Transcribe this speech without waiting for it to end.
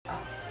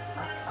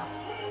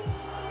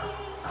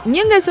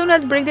Një nga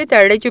zonat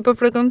bregdetare që po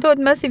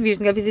frekuentohet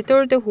masivisht nga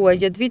vizitorët e huaj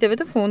gjatë viteve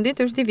të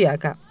fundit është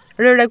Divjaka.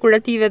 Rëra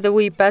kurative dhe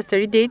uji i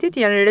pastër i detit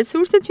janë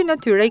resurset që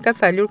natyra i ka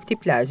falur këtij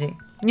plazhi.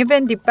 Një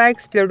vend i pa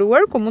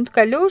eksploruar ku mund të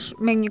kalosh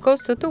me një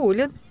kosto të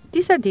ulët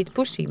disa ditë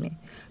pushimi.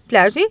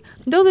 Plazhi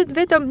ndodhet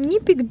vetëm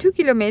 1.2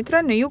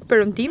 kilometra në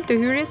jug-perëndim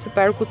të hyrjes së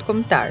parkut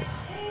kombëtar.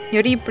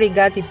 Një rrip prej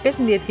gati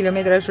 15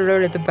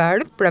 km/h të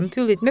bardhë pranë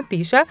pyllit me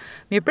pisha,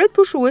 mirëpret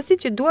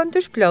pushuesit që duan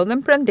të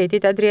shplodhen pranë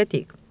detit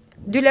Adriatik.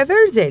 Divjakë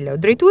Zelo,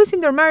 drejtuesi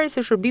ndërmarrjes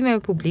së shërbimeve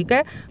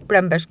publike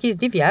pranë bashkisë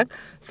Divjak,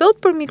 thot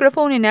për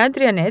mikrofonin e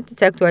Adrianet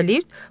se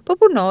aktualisht po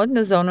punohet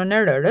në zonën e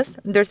rërës,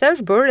 ndërsa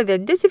është bërë edhe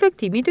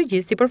dezinfektimi të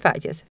gjithë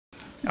sipërfaqes.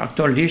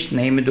 Aktualisht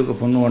ne jemi duke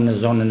punuar në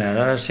zonën e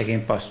rërës, e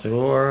kemi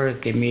pastruar,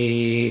 kemi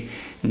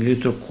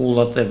ngritur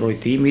kullat e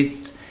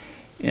vrojtimit,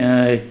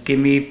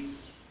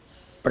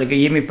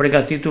 jemi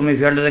përgatitur me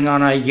fjalë edhe nga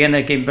ana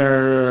higjiene, kemi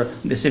bërë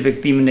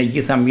dezinfektimin e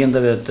gjithë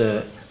ambienteve të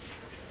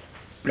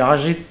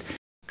plazhit.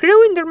 Kreu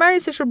i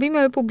ndërmarrjes së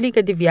shërbimeve publike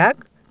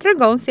Divjak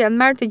tregon se janë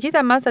marrë të gjitha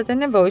masat e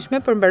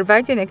nevojshme për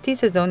mbarvajtjen e këtij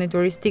sezoni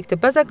turistik të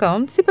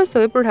pazakontë si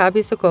pasojë e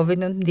përhapjes së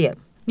Covid-19.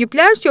 Një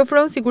plazh që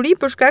ofron siguri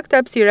për shkak të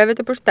hapësirave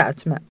të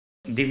përshtatshme.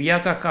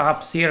 Divjaka ka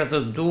hapësira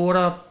të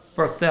duhura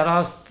për këtë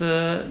rast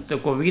të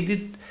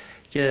Covidit,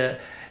 që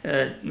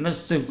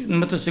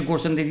më të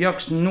sigurt se në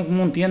Divjakë nuk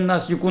mund të jenë në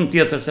asnjë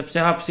tjetër,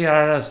 sepse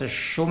hapësira është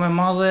shumë e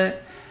madhe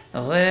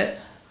dhe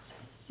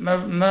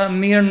më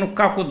mirë nuk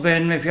ka ku të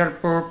vënë me fjalë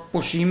për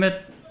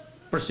pushimet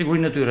për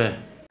sigurinë e tyre.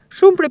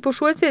 Shumë prej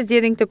pushuesve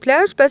zgjedhin këtë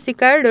plazh pasi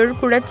ka rërë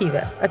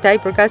kurative. Ata i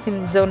përkasin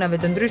në zonave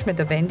të ndryshme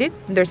të vendit,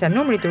 ndërsa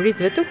numri i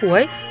turistëve të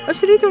huaj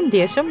është rritur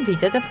ndjeshëm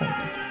vitet e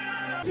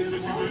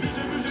fundit.